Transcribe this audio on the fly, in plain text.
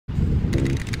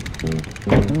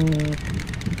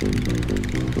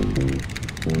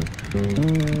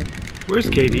Where's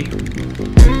Katie?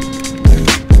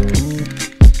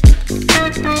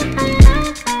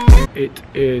 It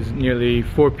is nearly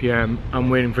 4 p.m.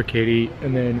 I'm waiting for Katie,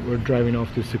 and then we're driving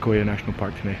off to Sequoia National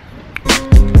Park today.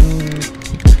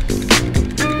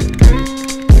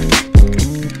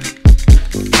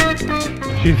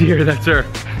 She's here, that's her.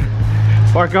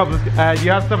 Park up. Do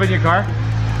you have stuff in your car?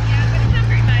 Yeah, but it's not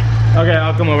very much. Okay,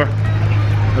 I'll come over.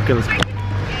 Okay, let's go.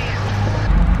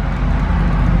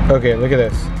 Okay, look at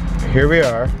this. Here we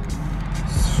are.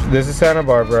 This is Santa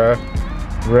Barbara.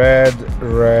 Red,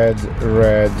 red,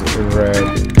 red, red.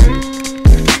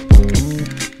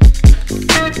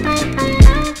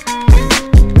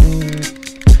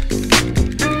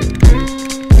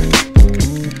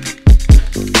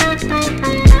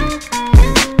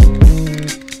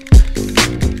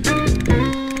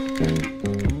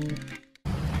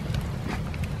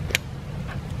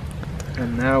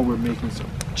 And now we're making some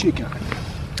chicken.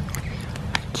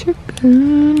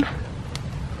 Chicken.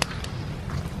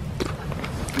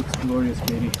 It's glorious,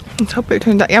 Katie. Let's hope it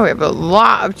turns out. Yeah, we have a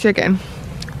lot of chicken.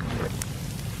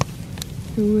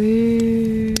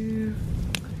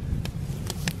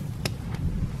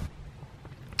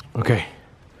 Okay,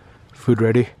 food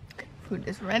ready? Food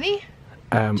is ready.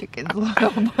 Chicken's a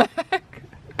little black.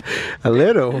 A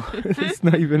little? It's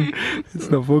not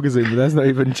focusing, but that's not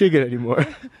even chicken anymore.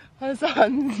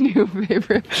 Hassan's new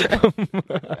favorite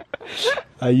bread.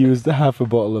 I used half a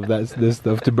bottle of this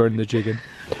stuff to burn the chicken.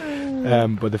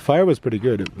 But the fire was pretty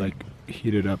good. It like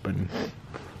heated up and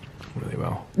really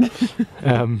well.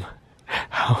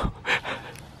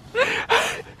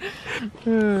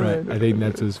 Right, I think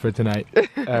that's us for tonight.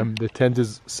 The tent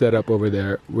is set up over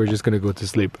there. We're just gonna go to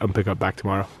sleep and pick up back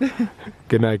tomorrow.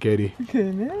 Good night, Katie.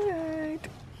 Good night.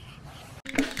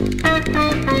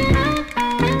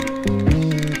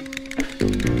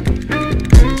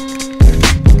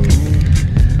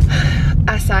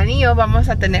 Hassan y yo vamos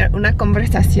a tener una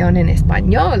conversación en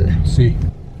español. Sí.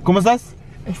 ¿Cómo estás?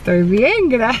 Estoy bien,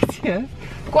 gracias.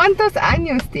 ¿Cuántos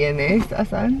años tienes,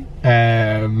 Hassan?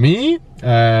 Me?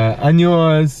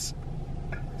 Años...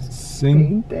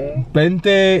 20.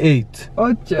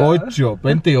 28.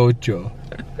 28.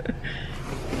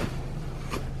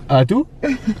 ¿A tú?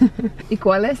 ¿Y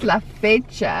cuál es la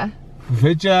fecha?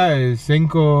 Fecha es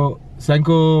 5 o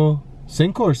 5?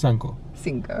 5.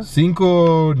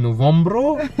 5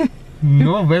 noviembre.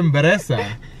 Novembresa.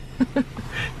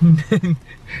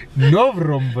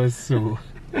 Novembresa.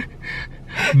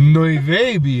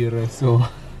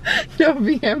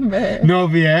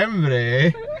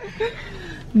 Noviembre.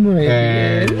 Muy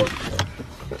bien.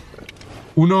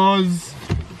 Unos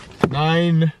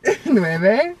 9.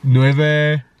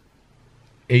 9.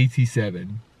 87.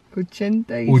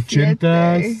 87.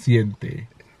 87.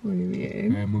 Muy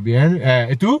bien. Muy bien.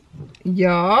 ¿Y tú?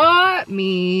 Yo,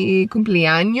 mi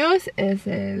cumpleaños es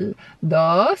el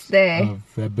 2 de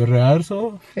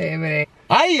febrero. ¡Ay,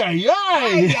 ay, ay!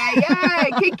 ¡Ay, ay,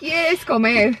 ay! ¿Qué quieres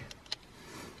comer?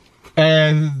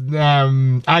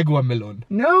 Agua melón.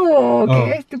 No,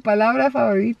 ¿qué es tu palabra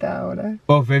favorita ahora?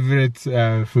 Oh, favorite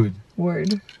food.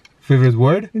 Word. Favorite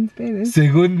word? En Spanish.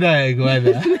 Segunda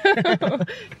iguana. No,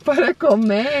 para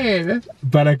comer.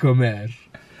 Para comer.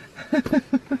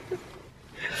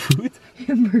 Food?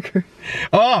 Hamburger.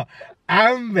 Oh,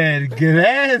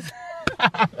 hamburguesas.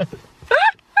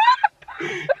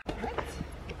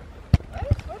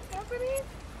 What's happening?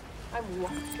 I'm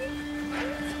walking.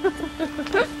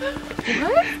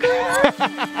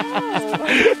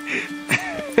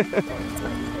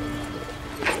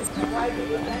 What's going on?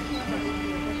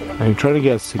 I'm trying to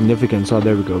get significance. Oh,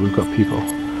 there we go. We've got people.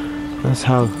 That's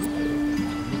how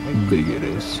big it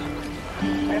is.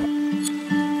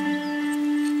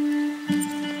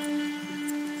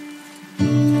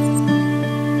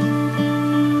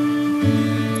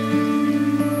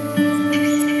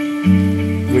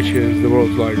 Which is the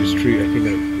world's largest tree. I think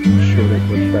I showed it,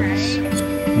 but that's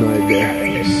no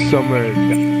idea. Somewhere.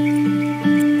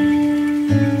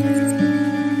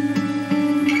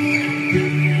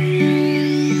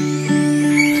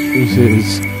 This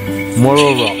is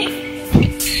Morro Rock.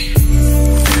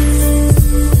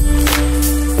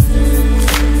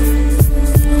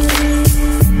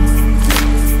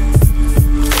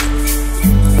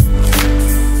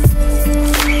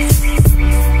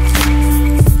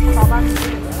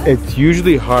 It's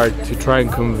usually hard to try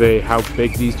and convey how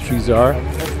big these trees are,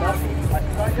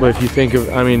 but if you think of,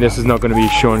 I mean, this is not going to be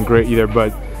shown great either,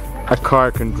 but a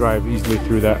car can drive easily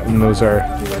through that, and those are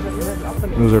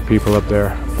people up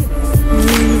there.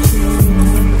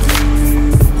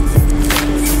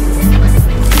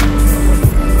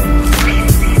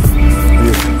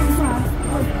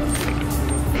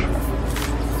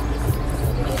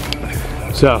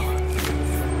 So.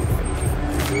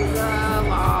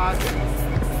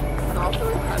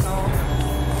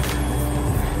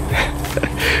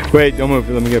 Wait, don't move,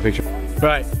 let me get a picture.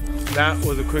 Right, that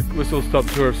was a quick whistle stop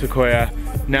tour of Sequoia.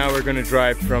 Now we're gonna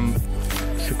drive from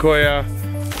Sequoia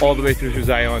all the way through to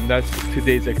Zion. That's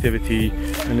today's activity,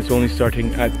 and it's only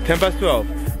starting at 12:10.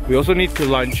 We also need to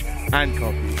lunch and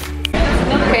coffee.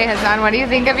 Okay, Hassan, what do you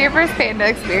think of your first panda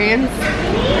experience?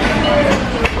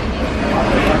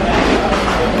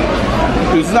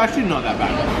 This is actually not that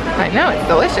bad. I know, it's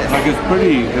delicious. Like it's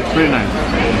pretty nice.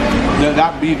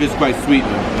 That beef is quite sweet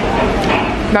though.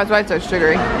 That's why it's so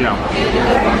sugary. Yeah.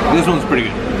 This one's pretty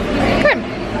good. Good.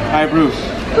 I approve.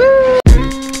 Woo.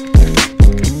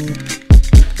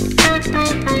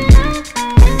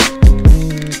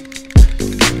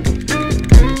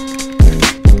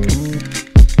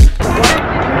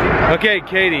 Okay,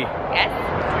 Katie.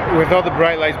 Yes? With all the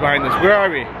bright lights behind us, where are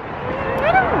we? I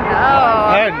don't know.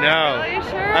 I don't know. Really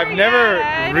sure I've never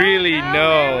yet. really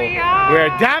know where we are. where.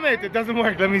 Damn it! It doesn't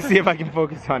work. Let me see if I can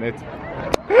focus on it.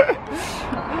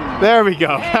 There we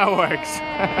go. That works.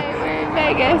 We're in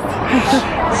Vegas.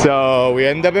 So we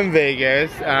end up in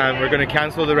Vegas, and we're gonna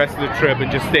cancel the rest of the trip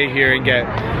and just stay here and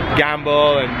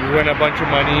gamble and win a bunch of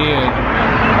money. And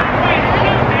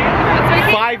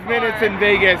 5 minutes in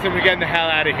Vegas, and we're getting the hell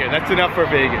out of here. That's enough for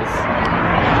Vegas.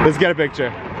 Let's get a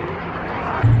picture.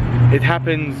 It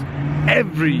happens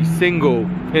every single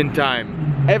time.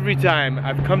 Every time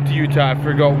I've come to Utah, I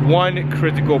forgot one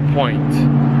critical point,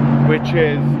 which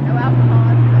is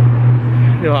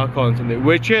no alcohol on Sunday,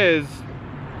 which is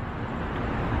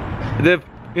the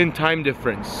time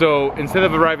difference. So instead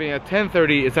of arriving at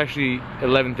 10:30, it's actually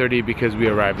 11:30 because we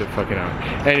arrived at fucking hour.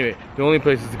 Anyway, the only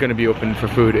place that's gonna be open for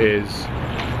food is,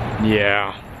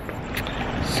 yeah.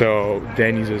 So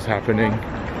Denny's is happening.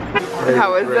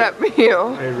 How was that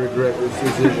meal? I regret this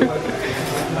decision.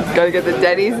 Gotta get the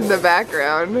Denny's in the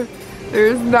background.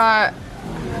 There's not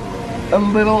a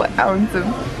little ounce of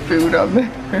food on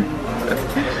there.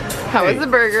 How was the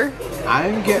burger?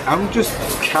 I'm just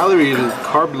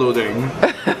carb loading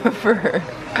For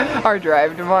our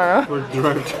drive tomorrow. for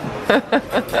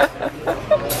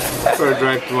a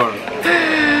drive tomorrow.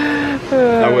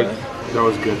 That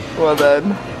was good. Well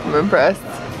done. I'm impressed.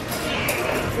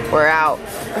 We're out.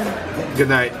 Good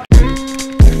night.